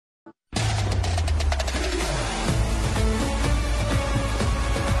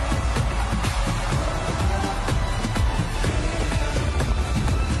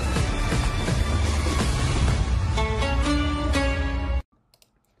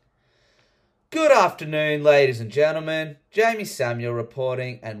Good afternoon, ladies and gentlemen. Jamie Samuel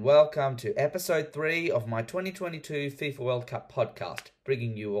reporting, and welcome to episode 3 of my 2022 FIFA World Cup podcast,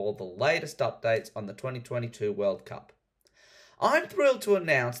 bringing you all the latest updates on the 2022 World Cup. I'm thrilled to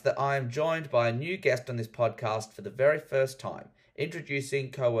announce that I am joined by a new guest on this podcast for the very first time, introducing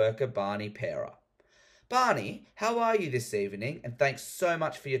co-worker Barney Pera. Barney, how are you this evening? And thanks so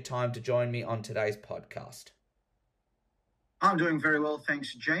much for your time to join me on today's podcast. I'm doing very well,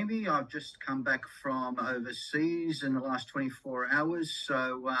 thanks, Jamie. I've just come back from overseas in the last 24 hours,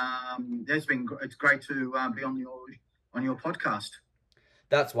 so it's great to be on your podcast.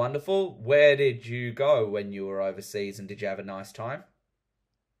 That's wonderful. Where did you go when you were overseas, and did you have a nice time?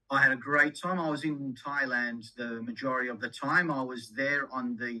 I had a great time. I was in Thailand the majority of the time. I was there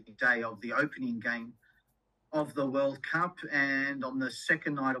on the day of the opening game of the World Cup, and on the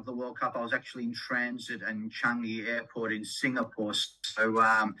second night of the World Cup I was actually in transit in Changi Airport in Singapore, so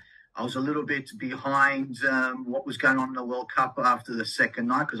I was a little bit behind what was going on in the World Cup after the second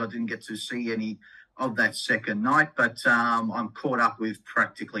night because I didn't get to see any of that second night, but I'm caught up with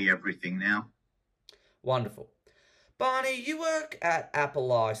practically everything now. Wonderful. Barney, you work at Apple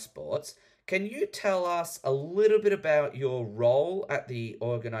iSports. Can you tell us a little bit about your role at the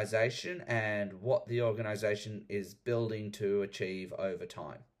organisation and what the organisation is building to achieve over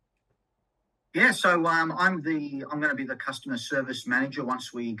time? Yeah, so I'm going to be the customer service manager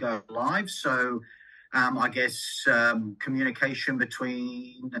once we go live. So I guess communication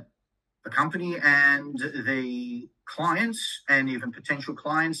between the company and the clients and even potential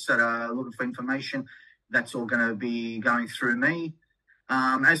clients that are looking for information, that's all going to be going through me.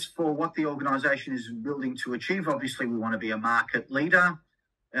 As for what the organisation is building to achieve, obviously we want to be a market leader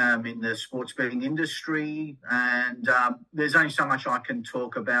in the sports betting industry, and there's only so much I can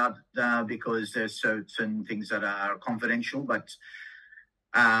talk about because there's certain things that are confidential. But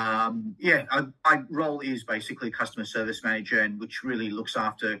my role is basically customer service manager, and which really looks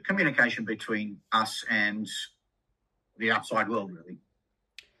after communication between us and the outside world, really.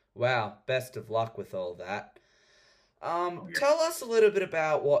 Wow, best of luck with all that. Tell us a little bit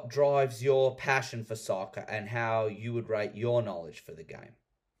about what drives your passion for soccer and how you would rate your knowledge for the game.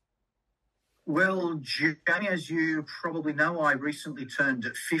 Well, Jamie, as you probably know, I recently turned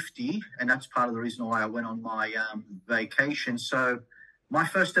 50, and that's part of the reason why I went on my vacation. So my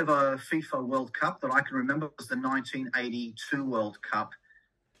first ever FIFA World Cup that I can remember was the 1982 World Cup.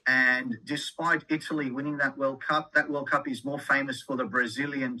 And despite Italy winning that World Cup is more famous for the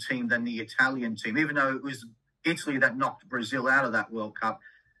Brazilian team than the Italian team, even though it was Italy that knocked Brazil out of that World Cup.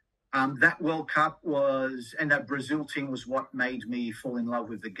 That World Cup and that Brazil team was what made me fall in love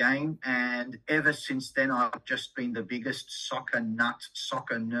with the game. And ever since then, I've just been the biggest soccer nut,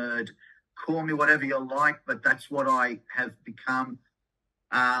 soccer nerd. Call me whatever you like, but that's what I have become.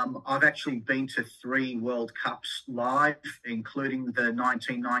 I've actually been to 3 World Cups live, including the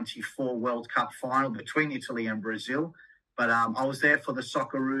 1994 World Cup final between Italy and Brazil. But I was there for the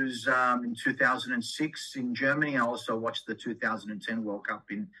Socceroos in 2006 in Germany. I also watched the 2010 World Cup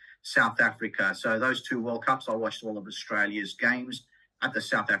in South Africa. So those 2 World Cups, I watched all of Australia's games. At the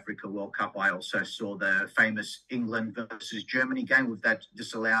South Africa World Cup, I also saw the famous England versus Germany game with that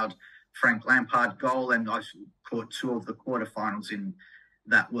disallowed Frank Lampard goal, and I caught 2 of the quarterfinals in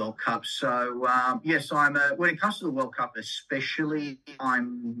that World Cup. So yes, when it comes to the World Cup especially,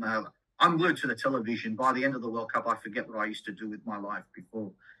 I'm glued to the television. By the end of the World Cup, I forget what I used to do with my life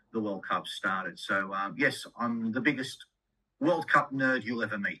before the World Cup started. So, yes, I'm the biggest World Cup nerd you'll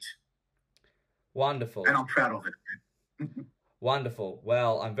ever meet. Wonderful. And I'm proud of it. Wonderful.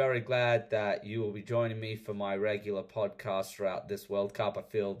 Well, I'm very glad that you will be joining me for my regular podcast throughout this World Cup. I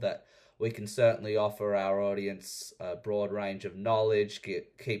feel that we can certainly offer our audience a broad range of knowledge,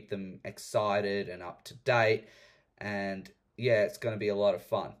 keep them excited and up to date. And, yeah, it's going to be a lot of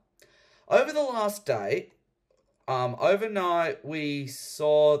fun. Over the last day, overnight, we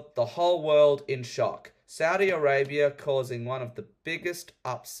saw the whole world in shock. Saudi Arabia causing one of the biggest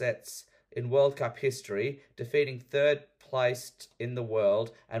upsets in World Cup history, defeating third placed in the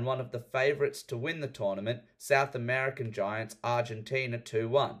world and one of the favourites to win the tournament, South American giants Argentina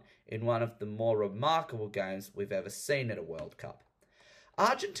 2-1, in one of the more remarkable games we've ever seen at a World Cup.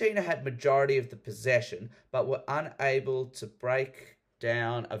 Argentina had majority of the possession, but were unable to break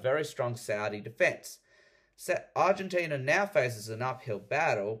down a very strong Saudi defence. Argentina now faces an uphill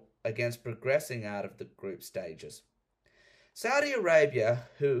battle against progressing out of the group stages. Saudi Arabia,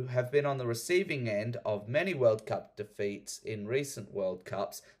 who have been on the receiving end of many World Cup defeats in recent World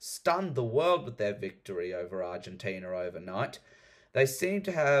Cups, stunned the world with their victory over Argentina overnight. They seem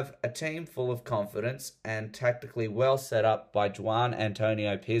to have a team full of confidence and tactically well set up by Juan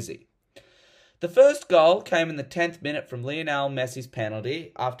Antonio Pizzi. The first goal came in the 10th minute from Lionel Messi's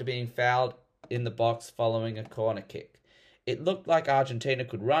penalty after being fouled in the box following a corner kick. It looked like Argentina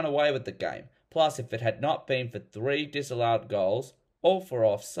could run away with the game. Plus, if it had not been for 3 disallowed goals, all for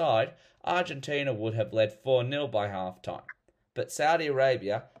offside, Argentina would have led 4-0 by half-time. But Saudi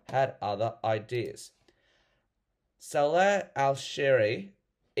Arabia had other ideas. Saleh Al-Shiri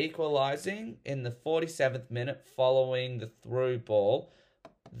equalising in the 47th minute following the through ball.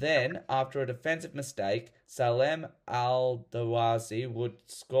 Then, after a defensive mistake, Salem Al-Dawazi would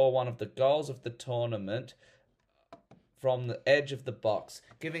score one of the goals of the tournament from the edge of the box,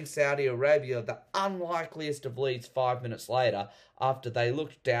 giving Saudi Arabia the unlikeliest of leads 5 minutes later after they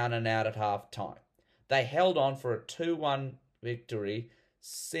looked down and out at half-time. They held on for a 2-1 victory,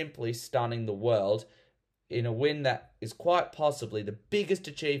 simply stunning the world in a win that is quite possibly the biggest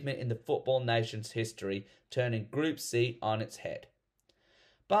achievement in the football nation's history, turning Group C on its head.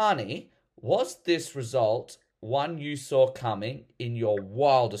 Barney, was this result one you saw coming in your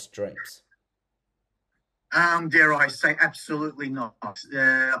wildest dreams? Dare I say, absolutely not.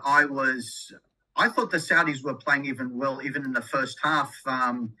 I thought the Saudis were playing even in the first half.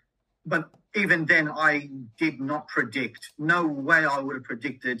 But even then, I did not predict. No way I would have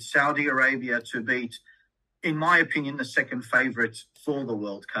predicted Saudi Arabia to beat, in my opinion, the second favourite for the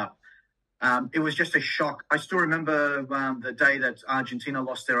World Cup. It was just a shock. I still remember the day that Argentina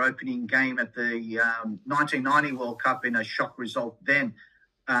lost their opening game at the 1990 World Cup in a shock result then.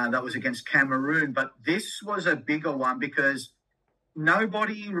 That was against Cameroon. But this was a bigger one because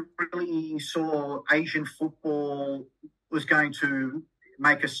nobody really saw Asian football was going to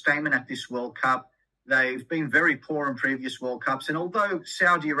make a statement at this World Cup. They've been very poor in previous World Cups. And although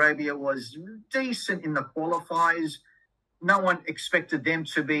Saudi Arabia was decent in the qualifiers, no one expected them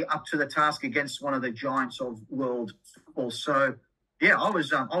to be up to the task against one of the giants of world football. So, yeah, I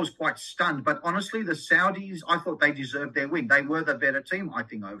was quite stunned. But honestly, the Saudis, I thought they deserved their win. They were the better team, I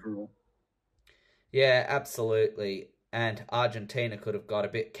think, overall. Yeah, absolutely. And Argentina could have got a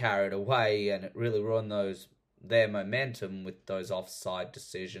bit carried away, and it really ruined their momentum with those offside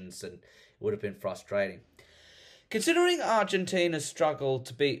decisions, and it would have been frustrating. Considering Argentina's struggle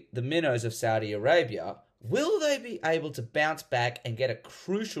to beat the minnows of Saudi Arabia, will they be able to bounce back and get a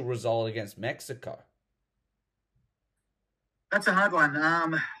crucial result against Mexico? That's a hard one.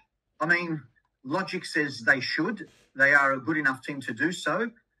 I mean, logic says they should. They are a good enough team to do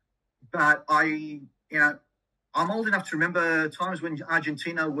so. But I'm old enough to remember times when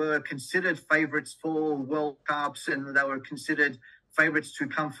Argentina were considered favourites for World Cups, and they were considered favourites to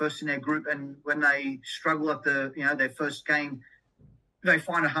come first in their group. And when they struggle at their first game, they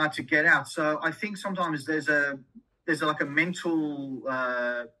find it hard to get out. So I think sometimes there's a mental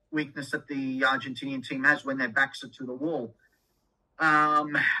weakness that the Argentinian team has when their backs are to the wall.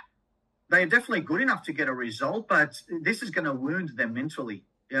 They're definitely good enough to get a result, but this is going to wound them mentally.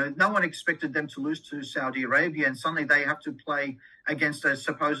 No one expected them to lose to Saudi Arabia, and suddenly they have to play against a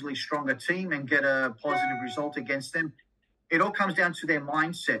supposedly stronger team and get a positive result against them. It all comes down to their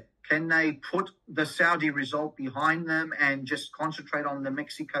mindset. Can they put the Saudi result behind them and just concentrate on the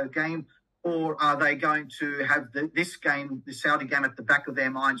Mexico game? Or are they going to have this game, the Saudi game, at the back of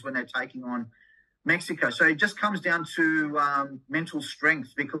their minds when they're taking on Mexico? So it just comes down to mental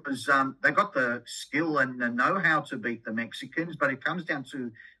strength, because they got the skill and the know-how to beat the Mexicans, but it comes down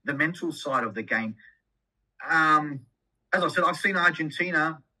to the mental side of the game. As I said, I've seen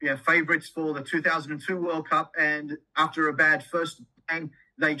Argentina, favourites for the 2002 World Cup, and after a bad first game,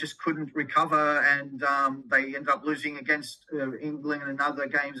 they just couldn't recover, and they ended up losing against England in other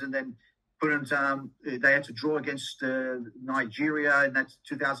games, and then they had to draw against Nigeria in that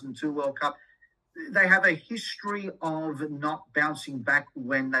 2002 World Cup. They have a history of not bouncing back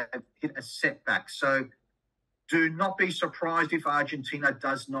when they hit a setback. So do not be surprised if Argentina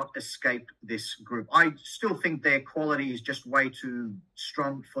does not escape this group. I still think their quality is just way too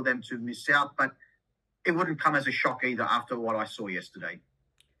strong for them to miss out, but it wouldn't come as a shock either after what I saw yesterday.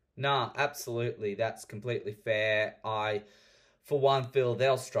 Nah, absolutely. That's completely fair. I, for one, feel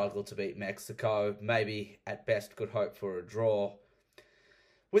they'll struggle to beat Mexico. Maybe at best could hope for a draw.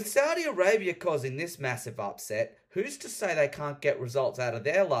 With Saudi Arabia causing this massive upset, who's to say they can't get results out of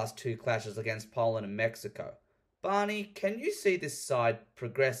their last 2 clashes against Poland and Mexico? Barney, can you see this side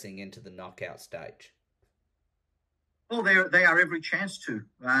progressing into the knockout stage? Well, they are every chance to.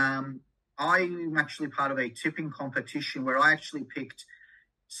 I'm actually part of a tipping competition where I actually picked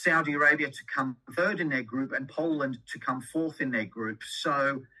Saudi Arabia to come third in their group and Poland to come fourth in their group.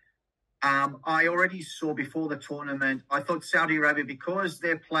 So I already saw before the tournament, I thought Saudi Arabia, because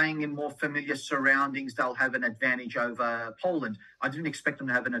they're playing in more familiar surroundings, they'll have an advantage over Poland. I didn't expect them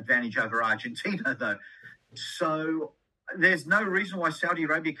to have an advantage over Argentina, though. So there's no reason why Saudi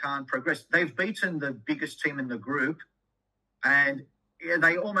Arabia can't progress. They've beaten the biggest team in the group, and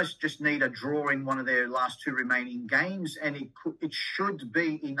they almost just need a draw in one of their last two remaining games, and it should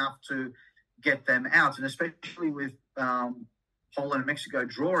be enough to get them out. And especially with Poland and Mexico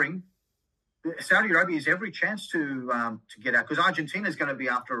drawing, Saudi Arabia has every chance to get out, because Argentina is going to be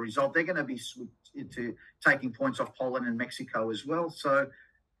after a result. They're going to be into taking points off Poland and Mexico as well. So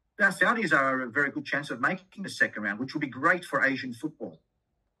now Saudis are a very good chance of making the second round, which would be great for Asian football.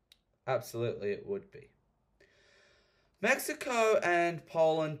 Absolutely, it would be. Mexico and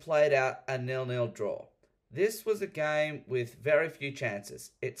Poland played out a 0-0 draw. This was a game with very few chances.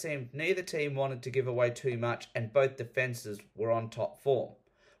 It seemed neither team wanted to give away too much, and both defences were on top form.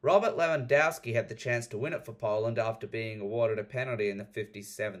 Robert Lewandowski had the chance to win it for Poland after being awarded a penalty in the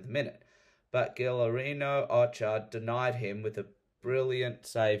 57th minute, but Guillermo Ochoa denied him with a brilliant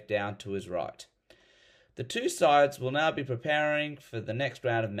save down to his right. The two sides will now be preparing for the next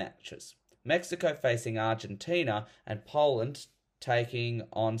round of matches. Mexico facing Argentina and Poland taking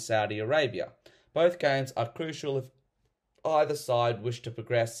on Saudi Arabia. Both games are crucial if either side wish to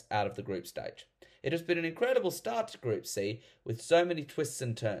progress out of the group stage. It has been an incredible start to Group C with so many twists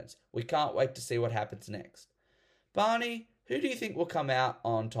and turns. We can't wait to see what happens next. Barney, who do you think will come out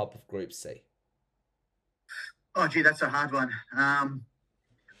on top of Group C? Oh, gee, that's a hard one.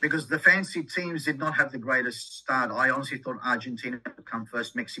 Because the fancy teams did not have the greatest start. I honestly thought Argentina would come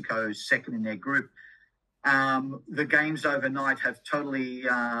first, Mexico second in their group. The games overnight have totally,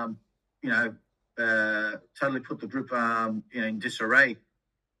 totally put the group, in disarray.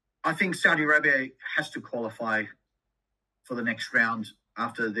 I think Saudi Arabia has to qualify for the next round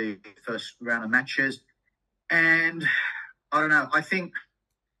after the first round of matches. And I don't know. I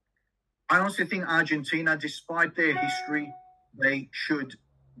honestly think Argentina, despite their history, they should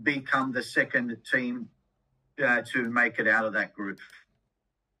become the second team to make it out of that group.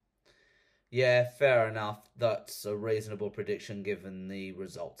 Yeah, fair enough. That's a reasonable prediction given the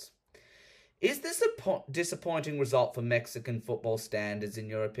results. Is this a disappointing result for Mexican football standards, in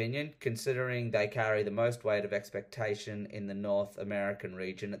your opinion, considering they carry the most weight of expectation in the North American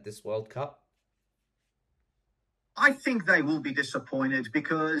region at this World Cup? I think they will be disappointed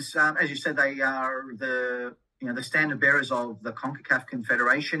because, as you said, they are the standard bearers of the CONCACAF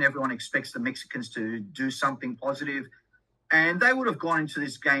Confederation. Everyone expects the Mexicans to do something positive, and they would have gone into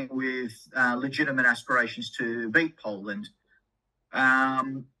this game with legitimate aspirations to beat Poland.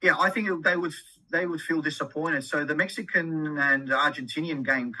 I think they would feel disappointed. So the Mexican and Argentinian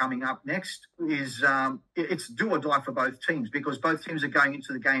game coming up next is it's do or die for both teams, because both teams are going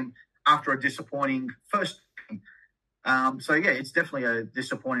into the game after a disappointing first game. It's definitely a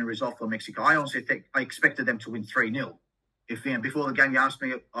disappointing result for Mexico. I honestly think I expected them to win 3-0. If before the game you asked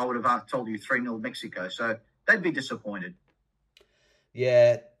me, I would have told you 3-0 Mexico. So they'd be disappointed.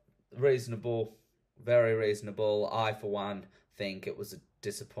 Yeah, reasonable, very reasonable. I, for one, think it was a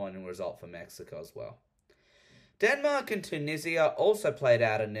disappointing result for Mexico as well. Denmark and Tunisia also played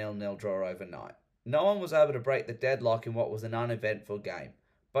out a 0-0 draw overnight. No one was able to break the deadlock in what was an uneventful game.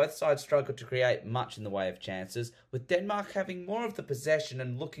 Both sides struggled to create much in the way of chances, with Denmark having more of the possession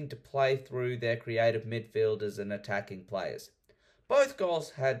and looking to play through their creative midfielders and attacking players. Both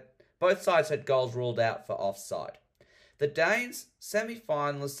sides had goals ruled out for offside. The Danes,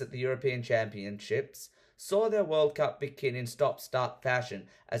 semi-finalists at the European Championships, saw their World Cup begin in stop-start fashion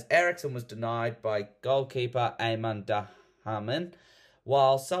as Eriksson was denied by goalkeeper Eamon Dahaman,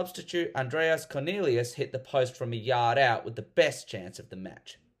 while substitute Andreas Cornelius hit the post from a yard out with the best chance of the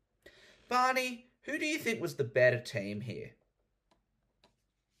match. Barney, who do you think was the better team here?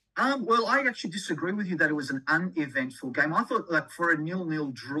 Well, I actually disagree with you that it was an uneventful game. I thought, for a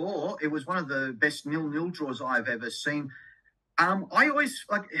 0-0 draw, it was one of the best 0-0 draws I've ever seen.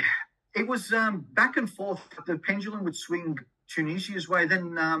 It was back and forth. The pendulum would swing Tunisia's way.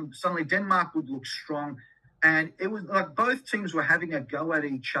 Then suddenly Denmark would look strong. And it was like both teams were having a go at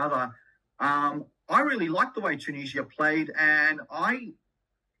each other. I really liked the way Tunisia played. And I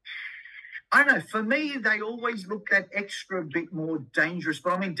don't know, for me, they always look that extra bit more dangerous.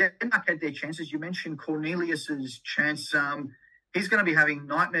 But I mean, Denmark had their chances. You mentioned Cornelius's chance. He's going to be having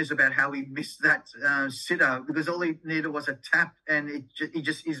nightmares about how he missed that sitter, because all he needed was a tap, and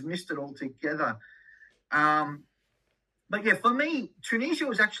he's missed it altogether. But yeah, for me, Tunisia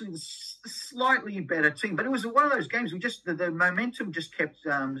was actually the slightly better team. But it was one of those games the momentum just kept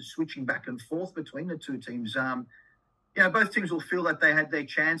switching back and forth between the two teams. both teams will feel that they had their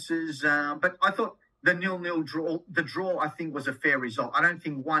chances. But I thought the 0-0 draw, I think, was a fair result. I don't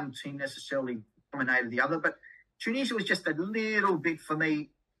think one team necessarily dominated the other, but Tunisia was just a little bit, for me,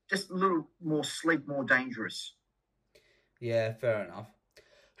 just a little more sleek, more dangerous. Yeah, fair enough.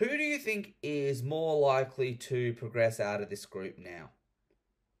 Who do you think is more likely to progress out of this group now?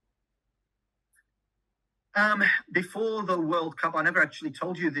 Before the World Cup, I never actually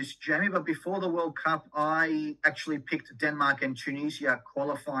told you this, Jamie, but before the World Cup, I actually picked Denmark and Tunisia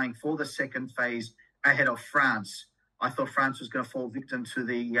qualifying for the second phase ahead of France. I thought France was going to fall victim to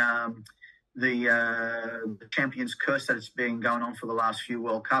the champions curse that has been going on for the last few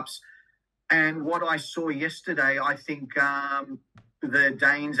World Cups. And what I saw yesterday, I think the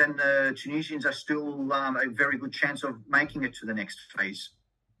Danes and the Tunisians are still a very good chance of making it to the next phase.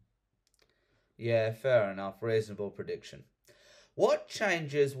 Yeah, fair enough. Reasonable prediction. What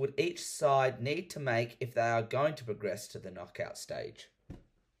changes would each side need to make if they are going to progress to the knockout stage?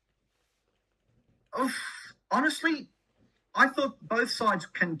 Honestly, I thought both sides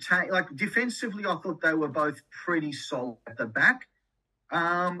defensively, I thought they were both pretty solid at the back.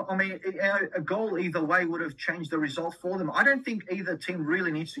 A goal either way would have changed the result for them. I don't think either team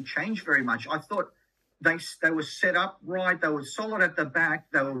really needs to change very much. I thought they were set up right. They were solid at the back.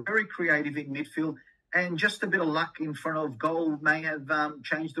 They were very creative in midfield. And just a bit of luck in front of goal may have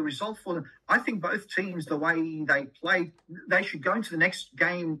changed the result for them. I think both teams, the way they played, they should go into the next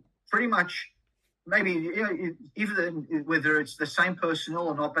game pretty much, maybe even whether it's the same personnel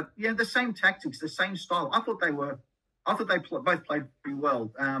or not, but the same tactics, the same style. I thought they both played pretty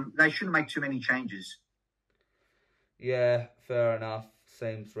well. They shouldn't make too many changes. Yeah, fair enough.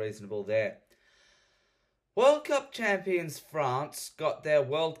 Seems reasonable there. World Cup champions France got their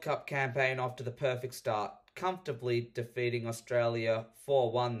World Cup campaign off to the perfect start, comfortably defeating Australia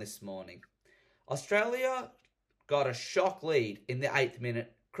 4-1 this morning. Australia got a shock lead in the 8th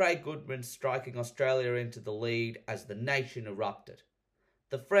minute, Craig Goodwin striking Australia into the lead as the nation erupted.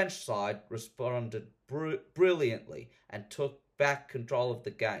 The French side responded brilliantly and took back control of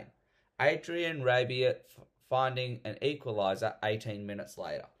the game, Adrien Rabiot finding an equaliser 18 minutes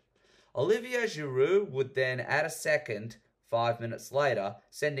later. Olivier Giroud would then add a second 5 minutes later,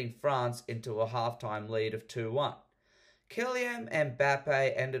 sending France into a half-time lead of 2-1. Kylian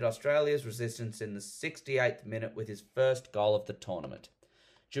Mbappe ended Australia's resistance in the 68th minute with his first goal of the tournament.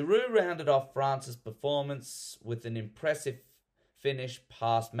 Giroud rounded off France's performance with an impressive finish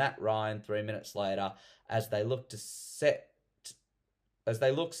past Matt Ryan 3 minutes later as they looked set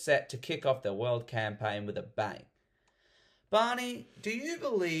to kick off their world campaign with a bang. Barney, do you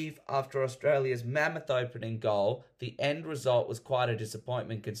believe after Australia's mammoth opening goal, the end result was quite a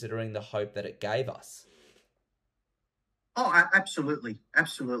disappointment considering the hope that it gave us? Oh, absolutely.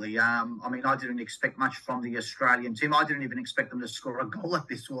 Absolutely. I didn't expect much from the Australian team. I didn't even expect them to score a goal at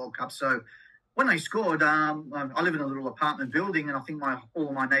this World Cup. So when they scored, I live in a little apartment building, and I think all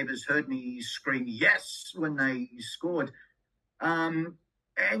of my neighbours heard me scream yes when they scored. And,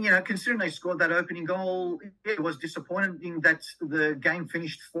 considering they scored that opening goal, it was disappointing that the game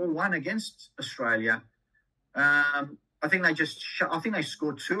finished 4-1 against Australia. I think they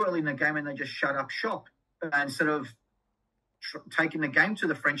scored too early in the game and they just shut up shop instead of taking the game to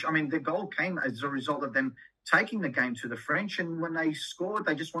the French. I mean, the goal came as a result of them taking the game to the French. And when they scored,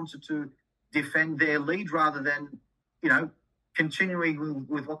 they just wanted to defend their lead rather than, continuing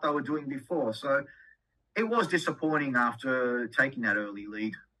with what they were doing before. So it was disappointing after taking that early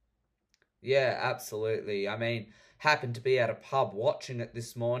lead. Yeah, absolutely. I mean, happened to be at a pub watching it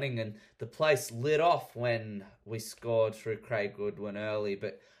this morning and the place lit off when we scored through Craig Goodwin early,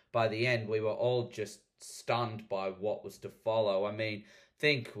 but by the end we were all just stunned by what was to follow. I mean,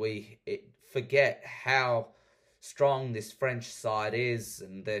 forget how strong this French side is,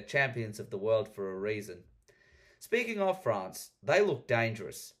 and they're champions of the world for a reason. Speaking of France, they look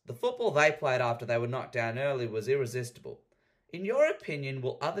dangerous. The football they played after they were knocked down early was irresistible. In your opinion,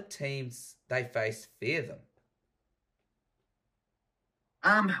 will other teams they face fear them?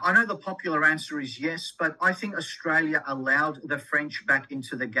 I know the popular answer is yes, but I think Australia allowed the French back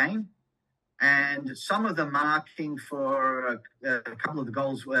into the game. And some of the marking for a couple of the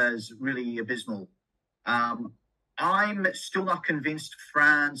goals was really abysmal. I'm still not convinced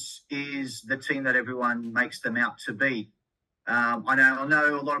France is the team that everyone makes them out to be. I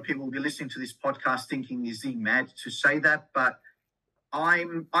know a lot of people will be listening to this podcast thinking, is he mad to say that? But I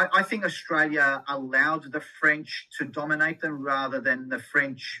think Australia allowed the French to dominate them rather than the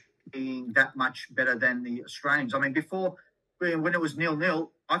French being that much better than the Australians. I mean, before, when it was 0-0,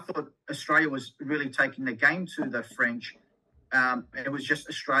 I thought Australia was really taking the game to the French. it was just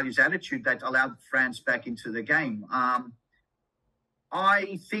Australia's attitude that allowed France back into the game.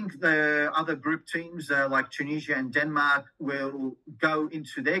 I think the other group teams like Tunisia and Denmark will go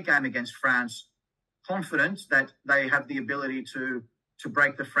into their game against France confident that they have the ability to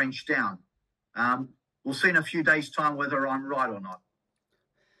break the French down. We'll see in a few days' time whether I'm right or not.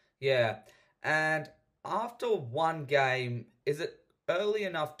 Yeah, and after one game, is it early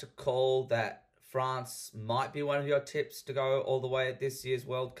enough to call that France might be one of your tips to go all the way at this year's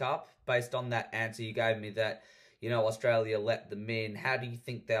World Cup? Based on that answer you gave me that, Australia let them in, how do you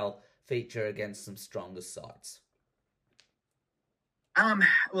think they'll feature against some stronger sides?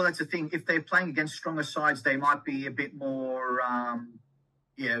 Well, that's the thing. If they're playing against stronger sides, they might be a bit more,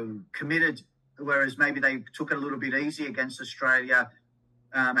 committed. Whereas maybe they took it a little bit easy against Australia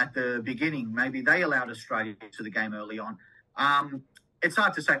at the beginning. Maybe they allowed Australia to the game early on. It's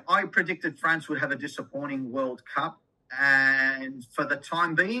hard to say. I predicted France would have a disappointing World Cup, and for the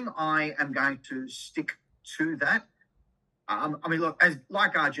time being, I am going to stick to that. Look,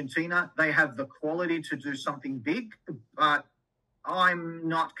 like Argentina, they have the quality to do something big, but I'm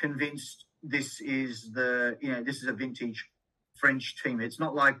not convinced this is a vintage French team. It's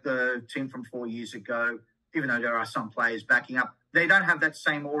not like the team from 4 years ago, even though there are some players backing up. They don't have that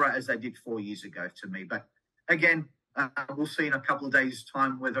same aura as they did 4 years ago to me. But again, we'll see in a couple of days'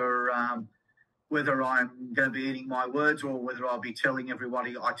 time whether I'm going to be eating my words or whether I'll be telling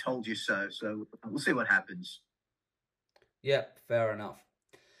everybody I told you so. So we'll see what happens. Yep, fair enough.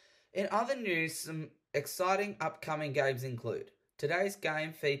 In other news, some exciting upcoming games include today's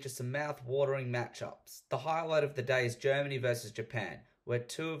game features some mouth-watering matchups. The highlight of the day is Germany versus Japan, where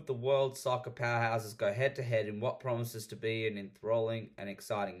two of the world's soccer powerhouses go head-to-head in what promises to be an enthralling and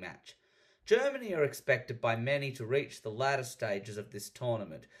exciting match. Germany are expected by many to reach the latter stages of this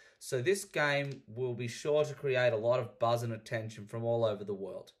tournament, so this game will be sure to create a lot of buzz and attention from all over the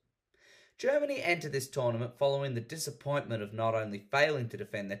world. Germany entered this tournament following the disappointment of not only failing to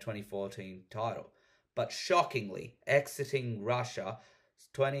defend their 2014 title, but shockingly exiting Russia's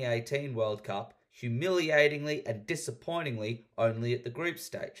 2018 World Cup humiliatingly and disappointingly only at the group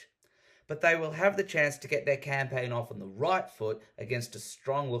stage. But they will have the chance to get their campaign off on the right foot against a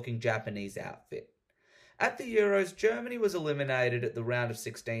strong-looking Japanese outfit. At the Euros, Germany was eliminated at the round of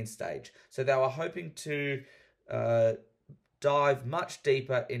 16 stage, so they were hoping to dive much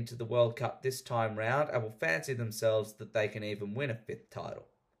deeper into the World Cup this time round and will fancy themselves that they can even win a fifth title.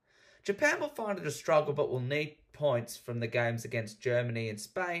 Japan will find it a struggle but will need points from the games against Germany and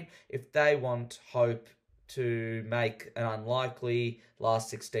Spain if they want hope to make an unlikely last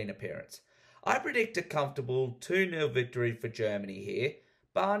 16 appearance. I predict a comfortable 2-0 victory for Germany here.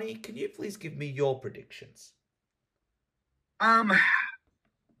 Barney, can you please give me your predictions? I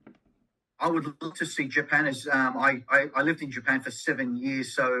would love to see Japan as I lived in Japan for 7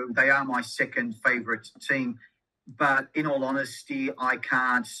 years, so they are my second favourite team. But in all honesty, I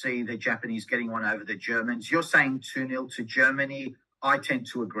can't see the Japanese getting one over the Germans. You're saying 2-0 to Germany. I tend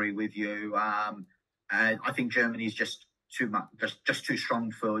to agree with you. And I think Germany is just too much, just too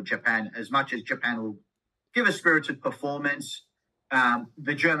strong for Japan. As much as Japan will give a spirited performance,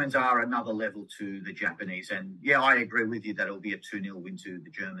 the Germans are another level to the Japanese. And yeah, I agree with you that it'll be a 2-0 win to the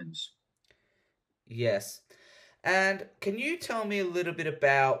Germans. Yes. And can you tell me a little bit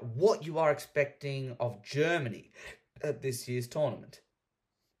about what you are expecting of Germany at this year's tournament?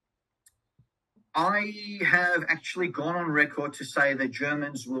 I have actually gone on record to say the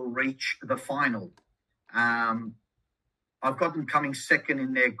Germans will reach the final. I've got them coming second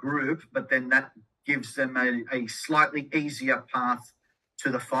in their group, but then that gives them a slightly easier path to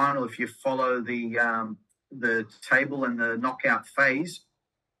the final if you follow the table and the knockout phase.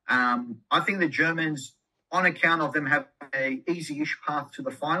 I think the Germans, on account of them having an easy-ish path to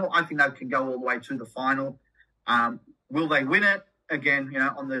the final, I think they can go all the way to the final. Will they win it? Again,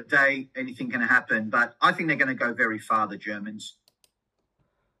 on the day, anything can happen. But I think they're going to go very far, the Germans.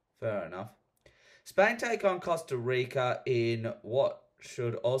 Fair enough. Spain take on Costa Rica in what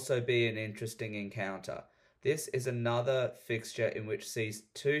should also be an interesting encounter. This is another fixture in which sees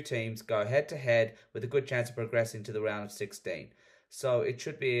two teams go head-to-head with a good chance of progressing to the round of 16. So it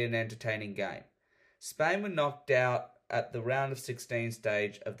should be an entertaining game. Spain were knocked out at the round of 16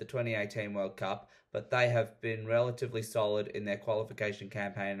 stage of the 2018 World Cup, but they have been relatively solid in their qualification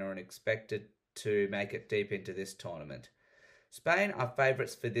campaign and are expected to make it deep into this tournament. Spain are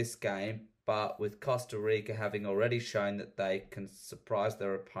favourites for this game, but with Costa Rica having already shown that they can surprise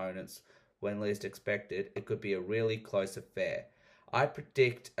their opponents when least expected, it could be a really close affair. I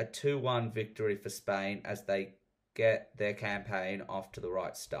predict a 2-1 victory for Spain as they get their campaign off to the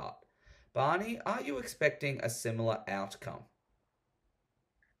right start. Barney, are you expecting a similar outcome?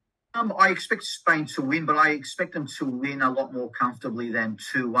 I expect Spain to win, but I expect them to win a lot more comfortably than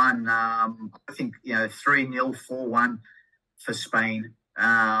 2-1. I think, 3-0, 4-1 for Spain.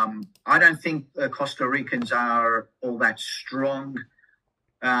 I don't think the Costa Ricans are all that strong.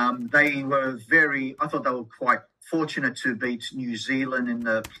 I thought they were quite fortunate to beat New Zealand in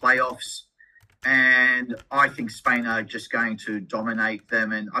the playoffs. And I think Spain are just going to dominate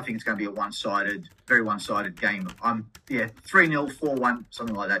them. And I think it's going to be a very one-sided game. 3-0, 4-1,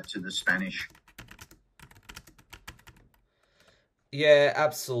 something like that to the Spanish. Yeah,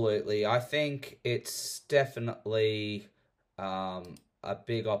 absolutely. I think it's definitely a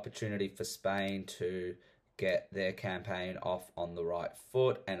big opportunity for Spain to get their campaign off on the right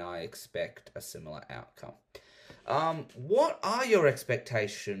foot, and I expect a similar outcome. What are your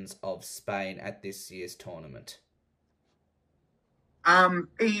expectations of Spain at this year's tournament?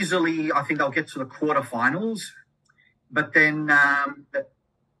 Easily, I think they'll get to the quarterfinals, but then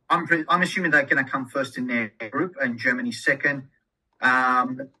I'm assuming they're going to come first in their group, and Germany second.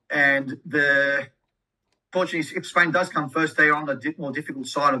 And fortunately, if Spain does come first, they're on the more difficult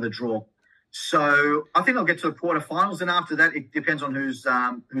side of the draw. So I think they'll get to the quarterfinals, and after that, it depends on who's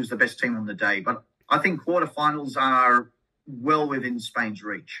the best team on the day. But I think quarterfinals are well within Spain's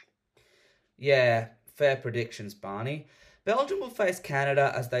reach. Yeah, fair predictions, Barney. Belgium will face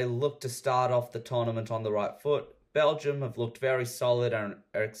Canada as they look to start off the tournament on the right foot. Belgium have looked very solid and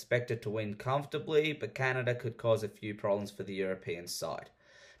are expected to win comfortably, but Canada could cause a few problems for the European side.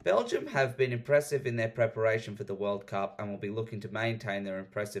 Belgium have been impressive in their preparation for the World Cup and will be looking to maintain their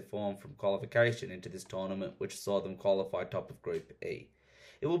impressive form from qualification into this tournament, which saw them qualify top of Group E.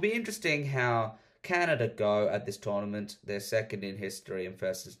 It will be interesting how Canada go at this tournament, their second in history and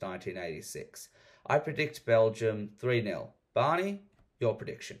first since 1986. I predict Belgium 3-0. Barney, your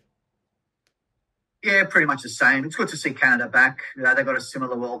prediction? Yeah, pretty much the same. It's good to see Canada back. They've got a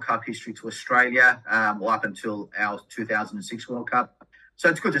similar World Cup history to Australia, up until our 2006 World Cup. So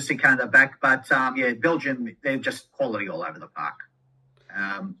it's good to see Canada back. But, Belgium, they're just quality all over the park.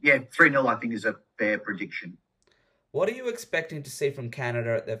 3-0 I think is a fair prediction. What are you expecting to see from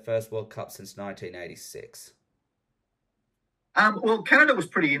Canada at their first World Cup since 1986? Canada was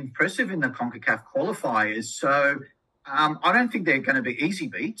pretty impressive in the CONCACAF qualifiers. So I don't think they're going to be easy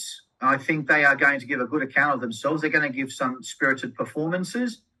beats. I think they are going to give a good account of themselves. They're going to give some spirited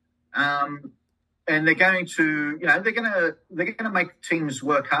performances. And they're going to, they're going to make teams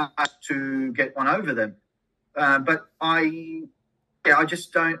work hard to get one over them. But I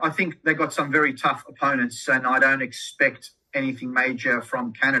just don't. I think they've got some very tough opponents, and I don't expect anything major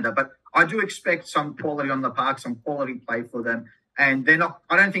from Canada. But I do expect some quality on the park, some quality play for them. And they're not.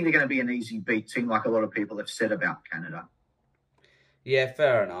 I don't think they're going to be an easy beat team like a lot of people have said about Canada. Yeah,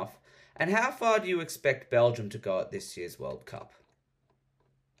 fair enough. And how far do you expect Belgium to go at this year's World Cup?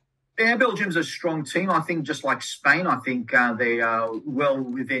 Yeah, Belgium's a strong team. I think just like Spain, I think they are well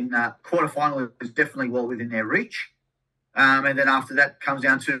within quarterfinal is definitely well within their reach. And then after that comes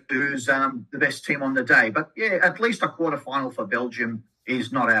down to who's the best team on the day. But yeah, at least a quarterfinal for Belgium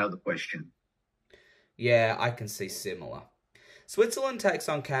is not out of the question. Yeah, I can see similar. Switzerland takes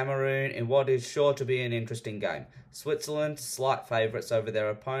on Cameroon in what is sure to be an interesting game. Switzerland, slight favourites over their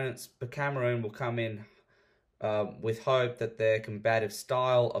opponents, but Cameroon will come in with hope that their combative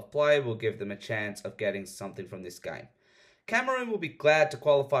style of play will give them a chance of getting something from this game. Cameroon will be glad to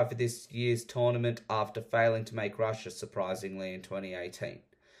qualify for this year's tournament after failing to make Russia surprisingly in 2018.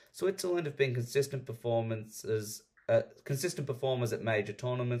 Switzerland have been consistent performers at major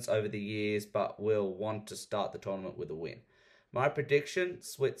tournaments over the years, but will want to start the tournament with a win. My prediction,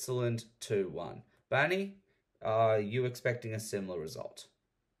 Switzerland 2-1. Barney, are you expecting a similar result?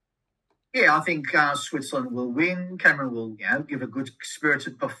 Yeah, I think Switzerland will win. Cameroon will, give a good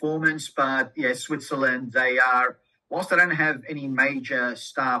spirited performance. But yeah, Switzerland, whilst they don't have any major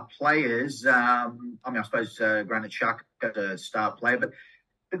star players, I suppose Granit Xhaka is a star player, but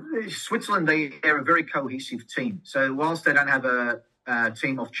Switzerland, they're a very cohesive team. So whilst they don't have a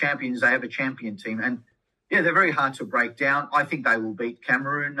team of champions, they have a champion team. And yeah, they're very hard to break down. I think they will beat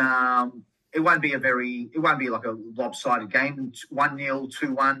Cameroon. It won't be like a lopsided game, 1-0,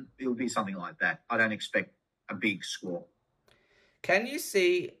 2-1. It'll be something like that. I don't expect a big score. Can you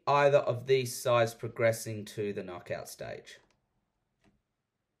see either of these sides progressing to the knockout stage?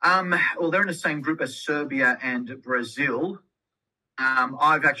 They're in the same group as Serbia and Brazil.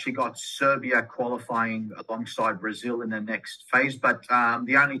 I've actually got Serbia qualifying alongside Brazil in the next phase, but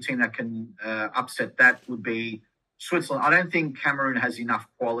the only team that can upset that would be Switzerland. I don't think Cameroon has enough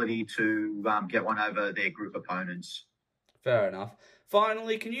quality to get one over their group opponents. Fair enough.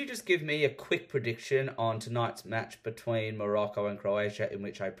 Finally, can you just give me a quick prediction on tonight's match between Morocco and Croatia, in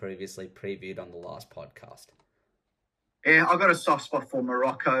which I previously previewed on the last podcast? Yeah, I've got a soft spot for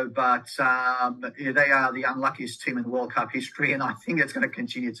Morocco, but they are the unluckiest team in the World Cup history, and I think it's going to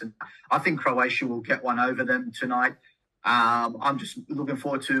continue to. I think Croatia will get one over them tonight. I'm just looking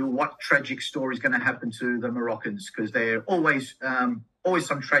forward to what tragic story is going to happen to the Moroccans, because they're always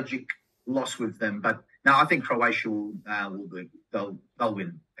some tragic loss with them. But no, I think Croatia will they'll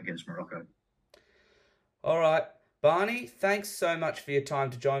win against Morocco. All right. Barney, thanks so much for your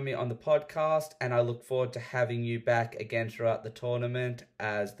time to join me on the podcast, and I look forward to having you back again throughout the tournament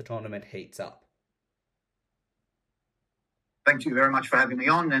as the tournament heats up. Thank you very much for having me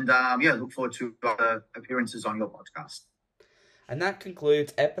on, and look forward to appearances on your podcast. And that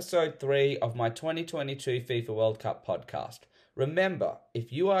concludes episode 3 of my 2022 FIFA World Cup podcast. Remember,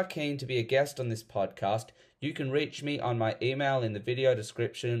 if you are keen to be a guest on this podcast, you can reach me on my email in the video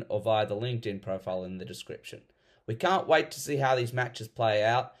description or via the LinkedIn profile in the description. We can't wait to see how these matches play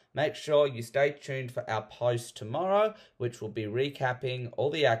out. Make sure you stay tuned for our post tomorrow, which will be recapping all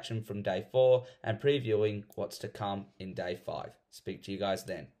the action from day 4 and previewing what's to come in day 5. Speak to you guys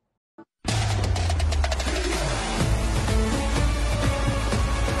then.